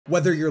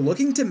Whether you're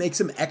looking to make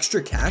some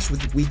extra cash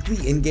with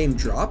weekly in-game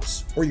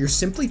drops, or you're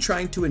simply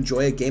trying to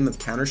enjoy a game of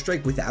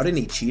Counter-Strike without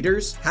any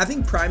cheaters,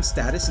 having Prime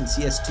status in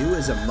CS2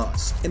 is a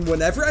must. And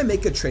whenever I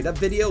make a trade-up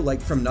video like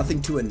from nothing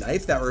to a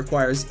knife that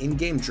requires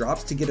in-game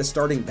drops to get a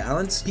starting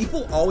balance,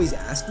 people always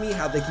ask me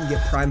how they can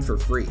get Prime for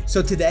free.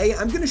 So today,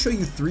 I'm going to show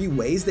you 3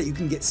 ways that you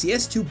can get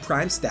CS2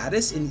 Prime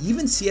status and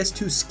even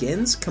CS2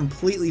 skins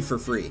completely for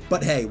free.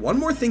 But hey, one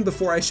more thing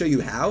before I show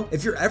you how.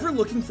 If you're ever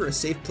looking for a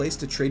safe place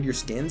to trade your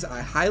skins,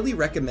 I highly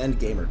recommend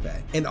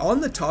GamerPay. And on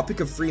the topic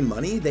of free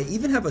money, they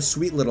even have a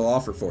sweet little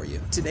offer for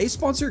you. Today's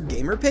sponsor,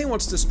 GamerPay,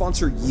 wants to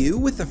sponsor you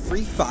with a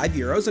free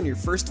 €5 on your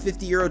first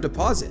 €50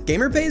 deposit.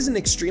 GamerPay is an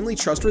extremely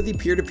trustworthy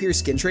peer-to-peer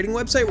skin trading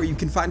website where you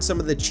can find some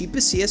of the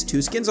cheapest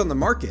CS2 skins on the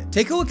market.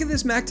 Take a look at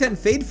this MAC-10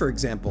 Fade, for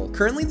example.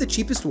 Currently, the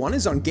cheapest one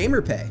is on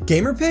GamerPay.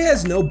 GamerPay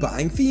has no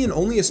buying fee and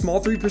only a small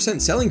 3%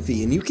 selling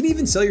fee, and you can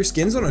even sell your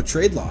skins on a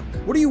trade lock.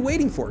 What are you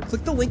waiting for?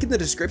 Click the link in the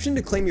description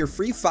to claim your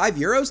free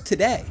 €5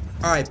 today.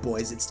 Alright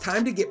boys, it's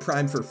time to get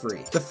Prime for free.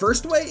 The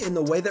first way, and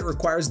the way that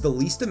requires the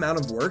least amount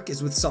of work,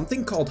 is with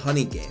something called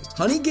Honeygain.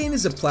 Honeygain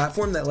is a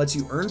platform that lets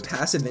you earn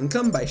passive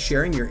income by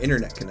sharing your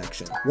internet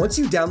connection. Once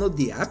you download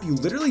the app, you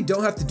literally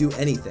don't have to do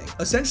anything.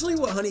 Essentially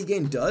what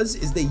Honeygain does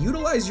is they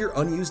utilize your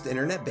unused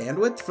internet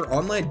bandwidth for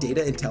online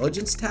data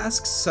intelligence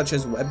tasks such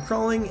as web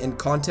crawling and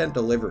content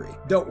delivery.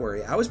 Don't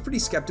worry, I was pretty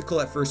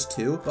skeptical at first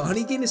too, but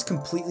Honeygain is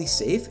completely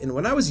safe, and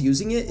when I was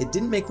using it, it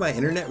didn't make my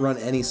internet run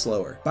any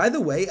slower. By the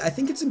way, I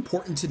think it's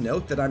important to note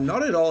that I'm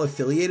not at all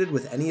affiliated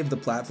with any of the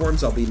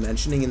platforms I'll be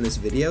mentioning in this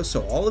video,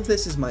 so all of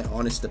this is my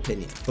honest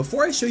opinion.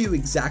 Before I show you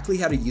exactly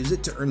how to use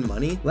it to earn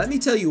money, let me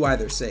tell you why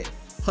they're safe.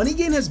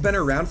 Honeygain has been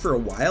around for a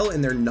while,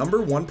 and their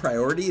 #1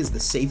 priority is the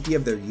safety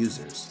of their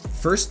users.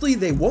 Firstly,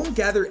 they won't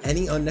gather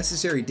any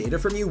unnecessary data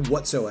from you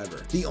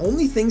whatsoever. The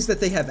only things that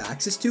they have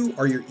access to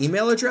are your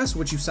email address,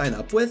 which you sign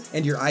up with,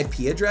 and your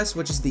IP address,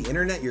 which is the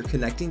internet you're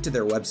connecting to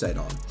their website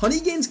on.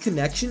 Honeygain's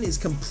connection is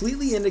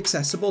completely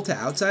inaccessible to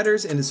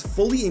outsiders and is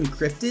fully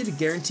encrypted,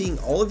 guaranteeing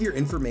all of your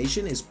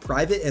information is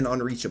private and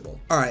unreachable.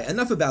 Alright,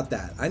 enough about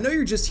that. I know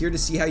you're just here to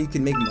see how you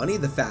can make money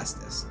the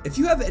fastest. If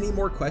you have any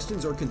more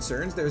questions or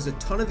concerns, there's a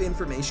ton of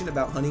information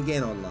about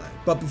Honeygain online.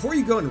 But before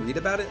you go and read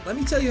about it, let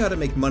me tell you how to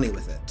make money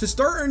with it. To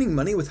start earning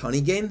money with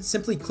Honeygain,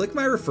 simply click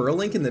my referral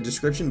link in the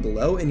description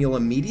below and you'll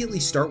immediately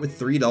start with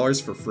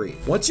 $3 for free.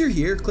 Once you're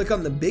here, click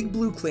on the big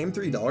blue claim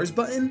 $3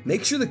 button,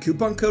 make sure the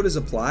coupon code is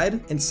applied,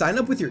 and sign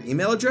up with your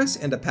email address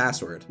and a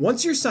password.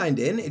 Once you're signed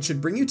in, it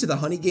should bring you to the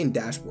Honeygain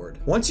dashboard.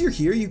 Once you're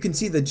here, you can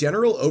see the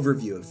general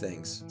overview of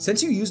things.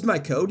 Since you used my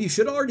code, you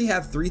should already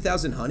have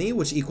 3,000 honey,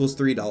 which equals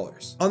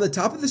 $3. On the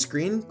top of the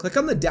screen, click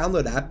on the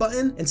download app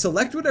button and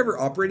select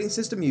whatever operating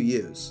system you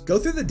use. Go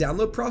through the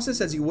download process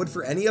as you would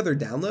for any other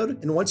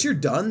download, and once you're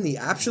done, the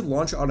app should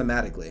launch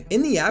automatically.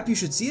 In the app, you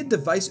should see a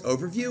device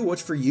overview,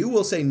 which for you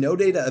will say no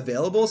data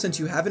available since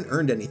you haven't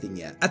earned anything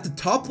yet. At the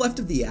top left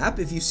of the app,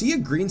 if you see a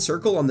green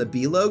circle on the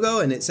B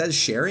logo and it says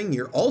sharing,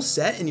 you're all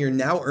set and you're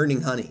now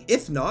earning honey.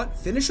 If not,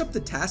 finish up the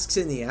tasks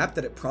in the app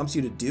that it prompts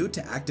you to do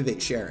to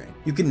activate sharing.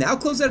 You can now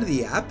close out of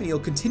the app and you'll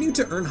continue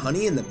to earn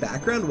honey in the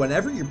background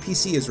whenever your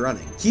PC is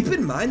running. Keep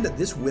in mind that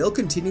this will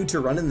continue to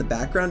run in the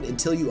background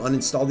until you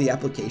uninstall the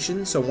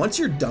application, so once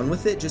you're done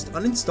with it, just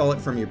uninstall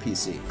it from your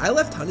PC. I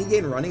left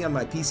Honeygain running on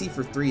my PC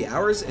for 3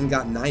 hours and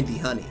got 90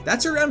 honey.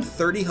 That's around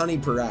 30 honey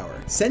per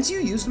hour. Since you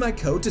used my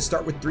code to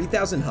start with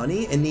 3,000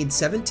 honey and need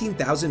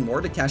 17,000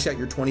 more to cash out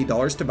your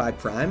 $20 to buy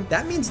Prime,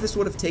 that means this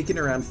would have taken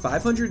around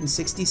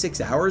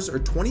 566 hours or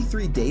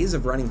 23 days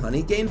of running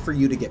Honeygain for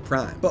you to get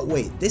Prime. But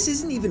wait, this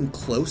isn't even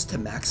close to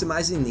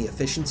maximizing the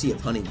efficiency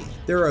of Honeygain.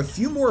 There are a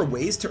few more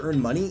ways to earn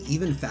money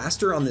even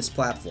faster on this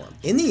platform.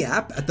 In the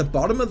app, at the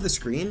bottom of the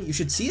screen, you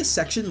should see a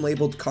section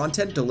labeled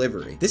content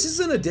delivery. This is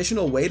an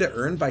additional way to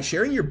earn by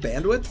sharing your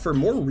bandwidth for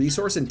more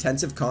resource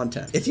intensive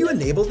content. If you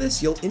enable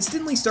this, you'll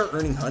instantly start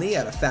earning honey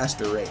at a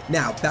faster rate.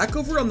 Now, back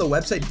over on the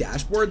website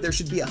dashboard, there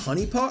should be a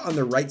honeypot on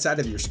the right side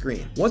of your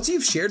screen. Once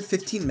you've shared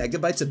 15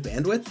 megabytes of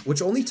bandwidth,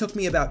 which only took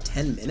me about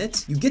 10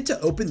 minutes, you get to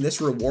open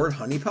this reward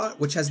honeypot,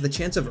 which has the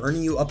chance of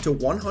earning you up to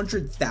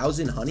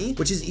 100,000 honey,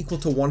 which is equal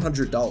to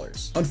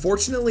 $100.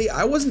 Unfortunately,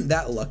 I wasn't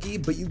that lucky,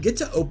 but you get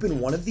to open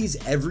one of these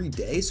every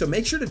day, so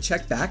make sure to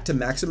check back to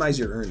maximize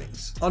your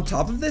earnings. On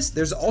top of this,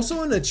 there's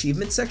also an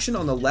achievement section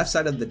on the left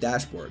side of the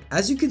dashboard.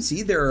 As you can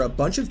see, there are a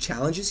bunch of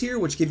challenges here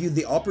which give you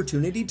the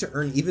opportunity to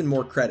earn even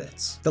more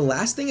credits. The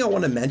last thing I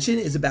want to mention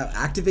is about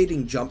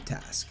activating jump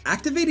task.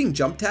 Activating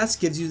jump task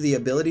gives you the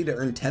ability to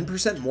earn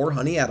 10% more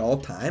honey at all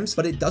times,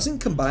 but it doesn't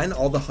combine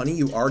all the honey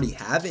you already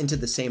have into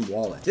the same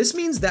wallet. This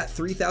means that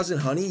 3,000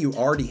 honey you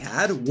already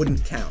had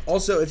wouldn't count.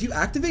 Also, if you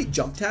activate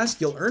jump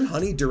task, you'll earn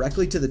honey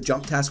directly to the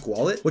jump task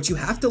wallet, which you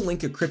have to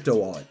link a crypto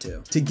wallet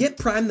to. To get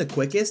Prime Prime the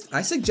quickest,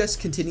 I suggest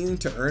continuing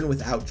to earn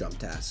without jump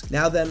task.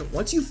 Now then,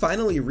 once you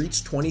finally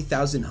reach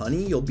 20,000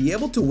 honey, you'll be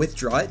able to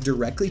withdraw it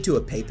directly to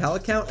a PayPal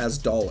account as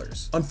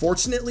dollars.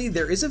 Unfortunately,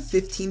 there is a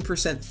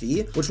 15%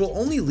 fee, which will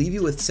only leave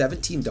you with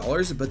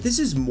 $17, but this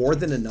is more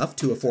than enough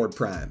to afford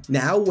Prime.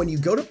 Now, when you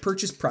go to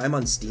purchase Prime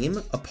on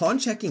Steam, upon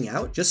checking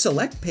out, just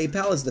select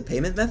PayPal as the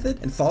payment method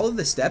and follow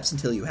the steps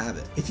until you have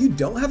it. If you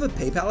don't have a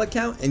PayPal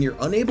account and you're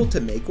unable to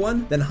make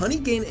one, then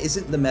Honeygain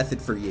isn't the method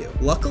for you.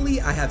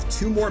 Luckily, I have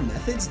 2 more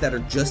methods that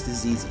are just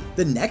as easy.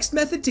 The next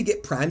method to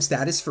get Prime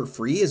status for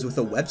free is with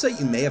a website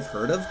you may have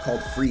heard of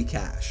called Free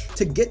Cash.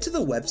 To get to the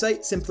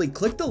website, simply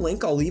click the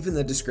link I'll leave in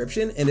the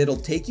description and it'll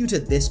take you to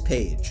this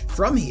page.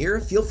 From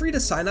here, feel free to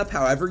sign up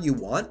however you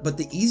want, but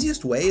the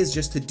easiest way is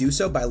just to do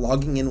so by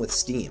logging in with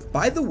Steam.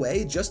 By the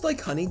way, just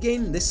like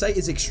Honeygain, this site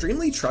is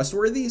extremely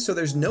trustworthy, so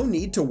there's no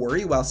need to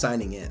worry while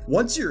signing in.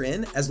 Once you're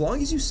in, as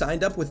long as you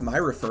signed up with my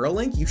referral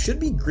link, you should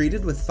be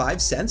greeted with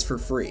 5 cents for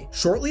free.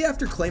 Shortly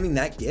after claiming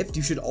that gift,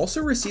 you should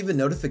also receive a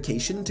notification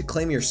to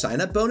claim your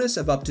sign-up bonus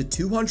of up to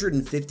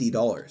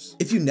 $250.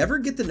 If you never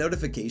get the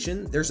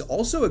notification, there's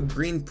also a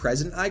green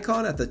present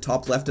icon at the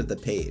top left of the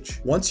page.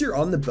 Once you're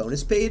on the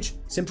bonus page,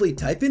 simply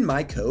type in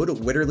my code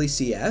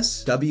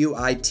WITTERLYCS,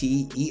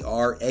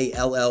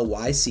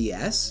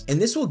 WITERALLYCS,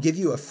 and this will give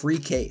you a free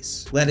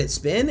case. Let it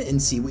spin and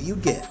see what you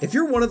get. If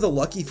you're one of the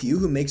lucky few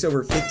who makes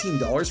over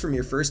 $15 from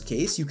your first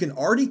case, you can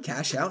already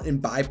cash out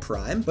and buy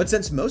Prime, but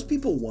since most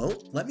people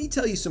won't, let me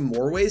tell you some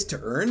more ways to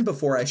earn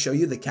before I show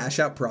you the cash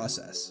out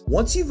process.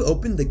 Once you've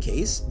opened the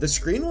case, the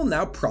screen will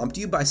now prompt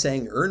you by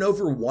saying earn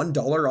over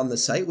 $1 on the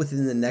site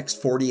within the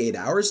next 48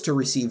 hours to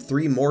receive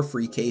 3 more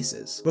free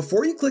cases.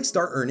 Before you click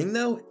start earning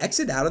though,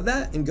 exit out of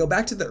that and go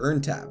back to the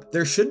earn tab.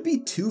 There should be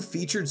 2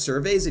 featured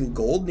surveys in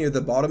gold near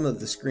the bottom of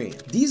the screen.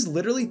 These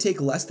literally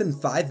take less than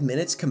 5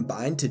 minutes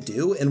combined to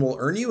do and will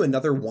earn you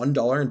another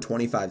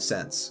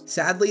 $1.25.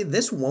 Sadly,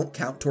 this won't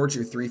count towards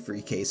your 3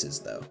 free cases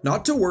though.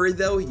 Not to worry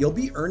though, you'll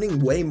be earning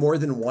way more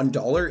than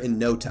 $1 in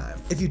no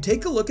time. If you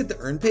take a look at the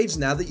earn page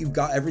now that you've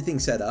got everything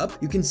set up,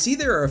 you can see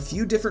there are a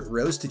few different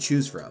rows to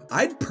choose from.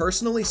 I'd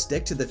personally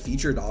stick to the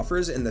featured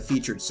offers and the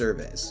featured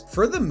surveys.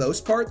 For the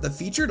most part, the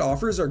featured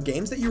offers are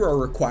games that you are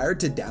required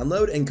to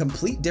download and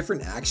complete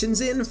different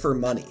actions in for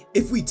money.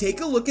 If we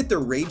take a look at the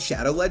Raid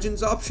Shadow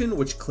Legends option,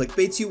 which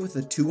clickbaits you with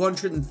a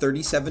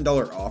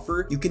 $237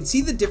 offer, you can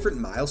see the different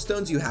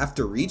milestones you have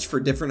to reach for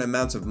different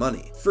amounts of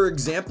money. For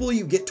example,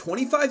 you get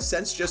 25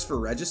 cents just for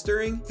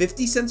registering,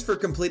 50 cents for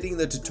completing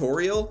the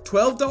tutorial,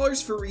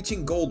 $12 for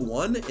reaching gold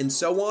 1, and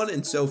so on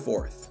and so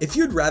forth. If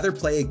you'd rather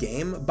play a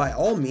game, by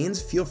all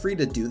means feel free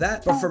to do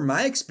that, but from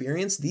my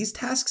experience, these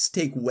tasks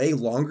take way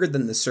longer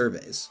than the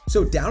surveys.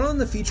 So down on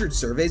the featured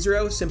surveys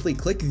row, simply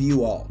click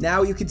view all.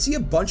 Now you can see a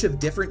bunch of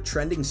different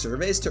trending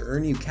surveys to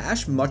earn you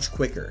cash much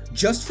quicker.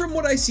 Just from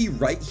what I see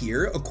right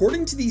here,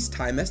 according to these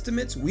time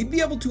estimates, we'd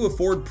be able to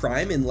afford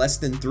Prime in less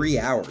than 3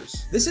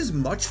 hours. This is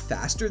much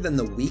faster than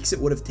the weeks it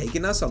would have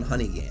taken us on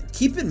Honeygain.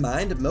 Keep in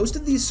mind, most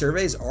of these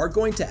surveys are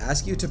going to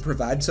ask you to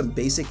provide some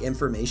basic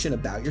information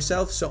about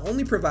yourself, so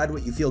only provide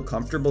what you feel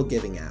comfortable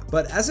giving out.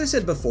 But as I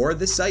said before,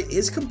 this site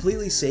is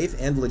completely safe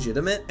and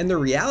legitimate, and the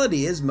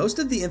reality is most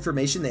of the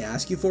information they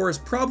ask you for is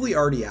probably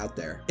already out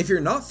there. If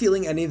you're not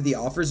feeling any of the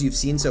offers you've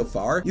seen so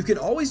far, you can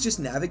always just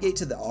navigate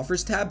to the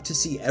offers tab to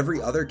see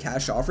every other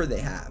cash offer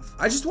they have.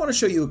 I just want to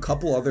show you a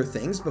couple other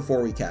things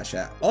before we cash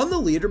out. On the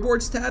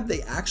leaderboards tab,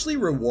 they actually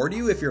reward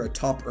you if you're a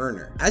top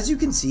earner. As you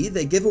can see,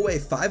 they give away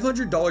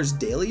 $500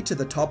 daily to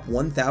the top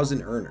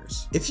 1,000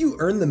 earners. If you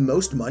earn the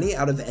most money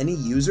out of any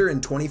user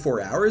in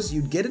 24 hours,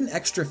 you'd get an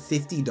extra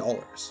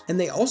 $50. And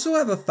they also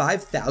have a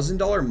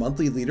 $5,000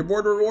 monthly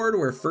leaderboard reward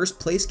where first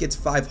place gets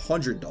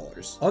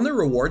 $500. On the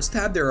rewards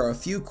tab, there are a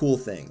few cool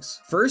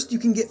things. First, you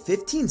can get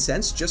 15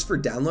 cents just for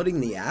downloading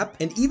the app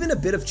and even a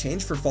bit of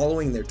change for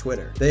following their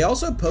Twitter. They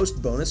also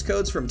post bonus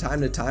codes from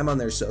time to time on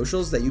their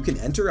socials that you can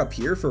enter up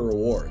here for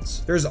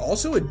rewards. There's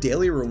also a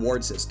daily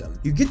reward system.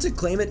 You get to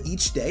claim it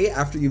each day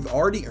after you've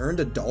already earned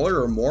 $1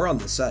 or more on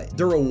the site.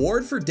 The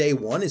reward for day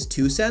 1 is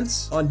 2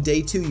 cents, on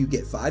day 2 you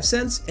get 5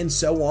 cents, and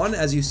so on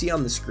as you see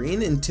on the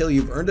screen until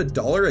you've earned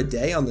 $1 a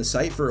day on the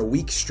site for a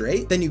week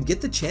straight, then you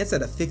get the chance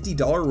at a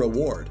 $50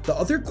 reward. The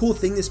other cool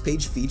thing this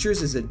page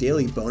features is a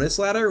daily bonus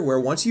ladder where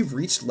once you've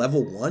reached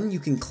level 1, you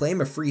can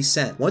claim a free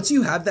cent. Once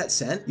you have that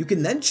cent, you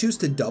can then choose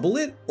to double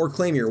it or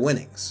claim your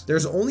winnings.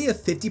 There's only a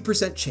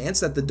 50% chance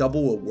that the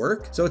double will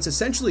work, so it's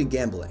essentially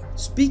gambling.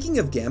 Speaking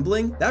of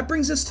gambling, that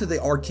brings us to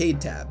the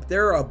arcade tab.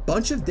 There are a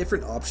bunch of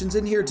different options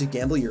in here to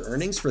gamble your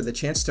earnings for the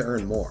chance to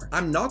earn more.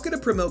 I'm not going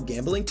to promote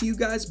gambling to you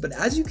guys, but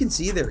as you can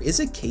see, there is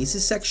a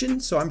cases section,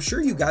 so I'm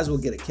sure you guys will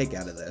get a kick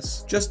out of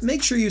this. Just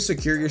make sure you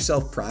secure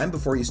yourself Prime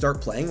before you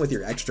start playing with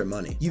your extra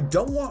money. You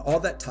don't want all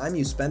that time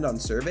you spend on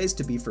surveys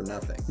to be for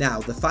nothing. Now,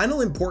 the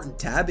final important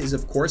tab is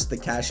of course the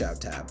cash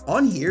out tab.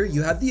 On here,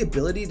 you have the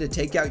ability to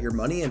take out your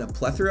money in a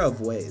plethora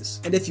of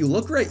ways. And if you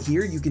look right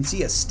here, you can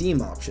see a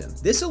Steam option.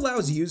 This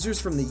allows users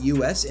from the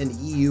US and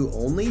EU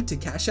only to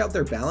cash out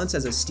their balance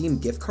as a Steam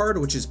gift card,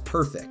 which is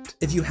perfect.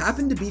 If you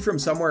happen to be from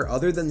somewhere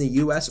other than the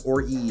US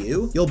or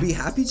EU, you'll be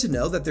happy to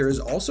know that there is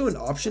also an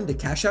option to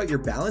cash out your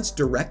balance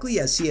directly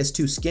as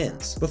CS2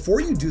 skins. Before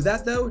you do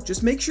that though,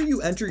 just make sure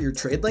you enter your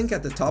trade link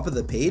at the top of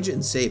the page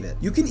and save it.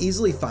 You can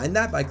easily find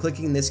that by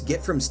clicking this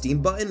Get from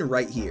Steam button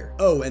right here.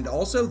 Oh, and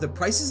also the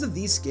prices of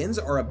these skins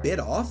are a bit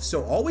off,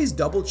 so always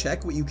double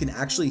check what you can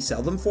actually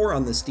sell them for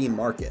on the Steam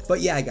market.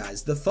 But yeah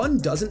guys, the fun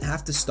doesn't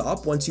have to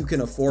stop once you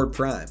can afford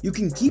Prime. You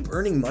can keep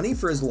earning money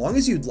for as long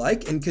as you'd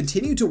like and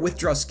continue to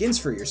withdraw skins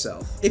for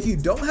yourself. If you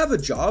don't have a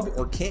job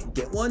or can't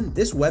get one,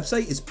 this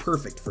website is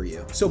perfect for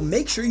you. So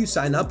make sure you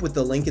sign up with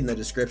the link in the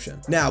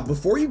description. Now,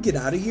 before you get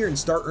out of here and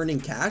start earning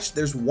cash,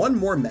 there's one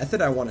more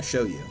method I want to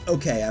show you.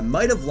 Okay, I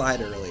might have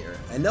lied earlier.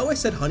 I know I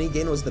said honey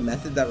gain was the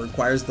method that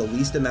requires the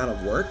least amount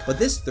of work, but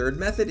this third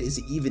method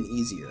is even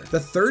easier. The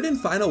third and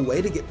final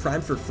way to get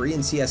Prime for free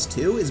in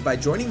CS2 is by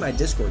joining my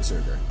Discord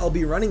server. I'll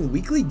be running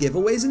weekly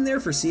giveaways in there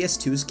for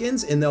CS2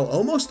 skins, and they'll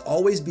almost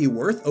always be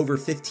worth over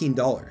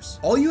 $15.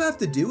 All you have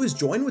to do is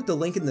join with the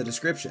link in the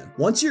description.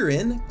 Once you're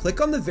in, click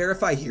on the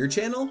Verify Here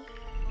channel,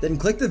 then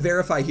click the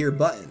Verify Here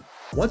button.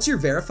 Once you're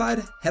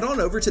verified, head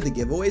on over to the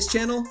Giveaways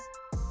channel,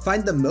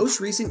 find the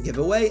most recent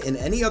giveaway and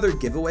any other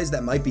giveaways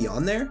that might be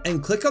on there,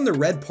 and click on the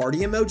red party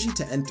emoji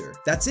to enter.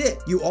 That's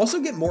it. You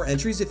also get more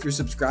entries if you're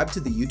subscribed to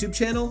the YouTube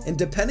channel, and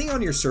depending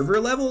on your server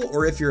level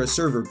or if you're a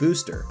server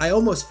booster. I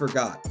almost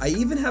forgot, I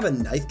even have a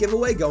knife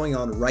giveaway going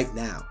on right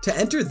now. To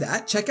enter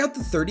that, check out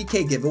the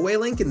 30K giveaway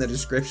link in the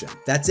description.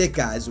 That's it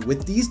guys,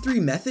 with these three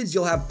methods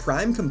you'll have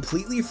Prime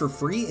completely for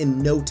free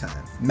in no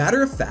time.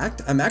 Matter of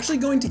fact, I'm actually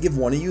going to give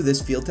one of you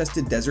this field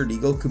tested Desert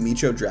Eagle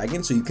Kumicho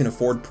Dragon so you can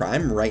afford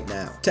Prime right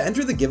now. To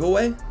enter the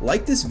giveaway,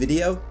 like this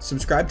video,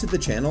 subscribe to the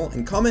channel,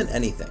 and comment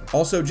anything.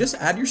 Also, just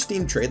add your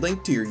Steam trade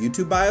link to your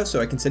YouTube bio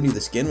so I can send you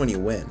the skin when you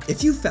win.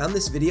 If you found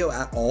this video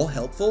at all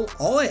helpful,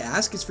 all I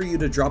ask is for you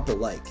to drop a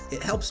like.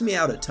 It helps me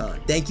out a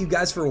ton. Thank you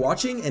guys for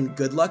watching, and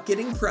good luck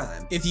getting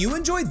Prime. If you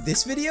enjoyed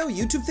this video,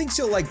 YouTube thinks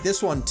you'll like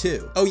this one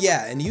too. Oh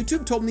yeah, and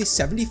YouTube told me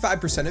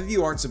 75% of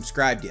you aren't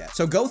subscribed yet,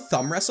 so go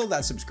thumb wrestle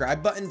that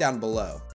subscribe button down below.